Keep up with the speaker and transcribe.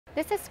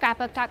This is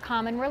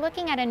Scrapbook.com, and we're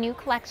looking at a new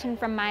collection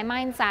from My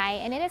Mind's Eye,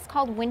 and it is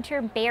called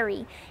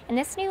Winterberry. And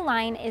this new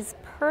line is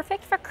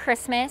perfect for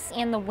Christmas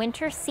and the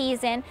winter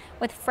season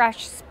with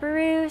fresh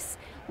spruce,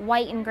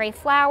 white and gray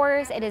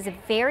flowers. It is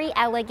very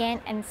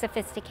elegant and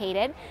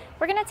sophisticated.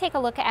 We're going to take a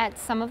look at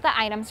some of the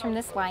items from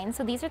this line.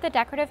 So these are the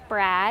decorative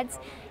brads.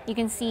 You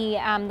can see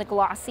the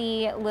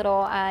glossy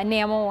little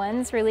enamel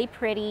ones, really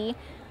pretty.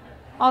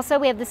 Also,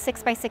 we have the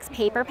 6x6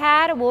 paper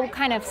pad. We'll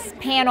kind of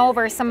pan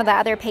over some of the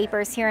other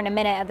papers here in a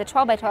minute of the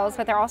 12x12s,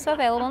 but they're also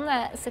available in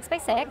the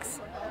 6x6.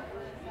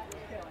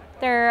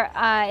 There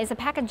is a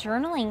pack of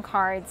journaling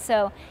cards.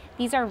 So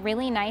these are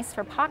really nice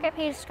for pocket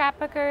page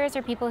scrapbookers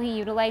or people who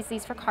utilize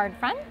these for card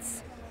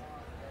fronts.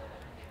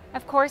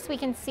 Of course, we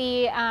can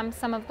see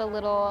some of the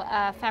little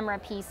ephemera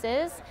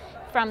pieces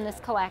from this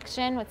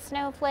collection with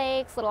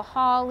snowflakes, little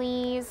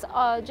hollies,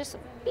 just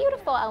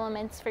beautiful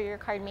elements for your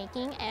card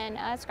making and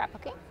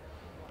scrapbooking.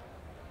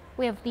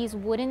 We have these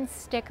wooden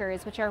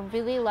stickers, which are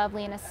really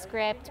lovely in a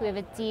script. We have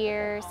a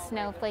deer,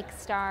 snowflake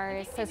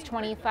stars, says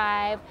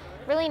 25.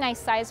 Really nice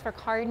size for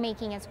card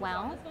making as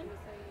well.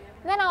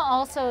 And then I'll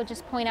also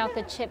just point out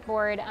the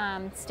chipboard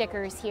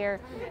stickers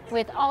here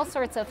with all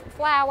sorts of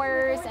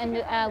flowers and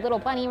a little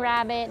bunny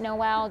rabbit,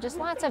 Noel, just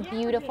lots of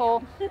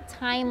beautiful,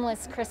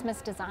 timeless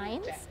Christmas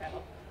designs.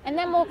 And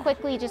then we'll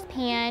quickly just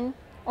pan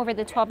over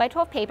the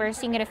 12x12 paper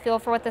so you can get a feel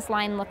for what this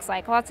line looks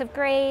like. Lots of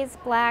grays,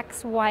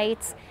 blacks,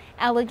 whites,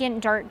 elegant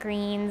dark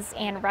greens,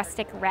 and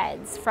rustic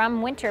reds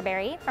from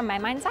Winterberry from My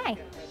Mind's Eye.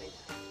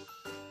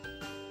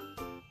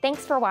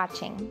 Thanks for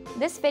watching.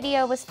 This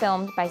video was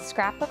filmed by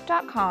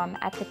Scrapbook.com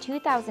at the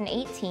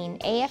 2018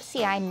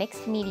 AFCI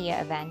Mixed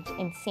Media event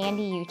in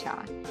Sandy,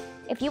 Utah.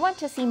 If you want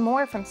to see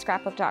more from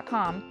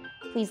Scrapbook.com,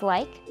 please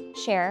like,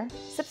 share,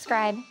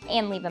 subscribe,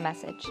 and leave a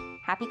message.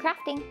 Happy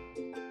crafting!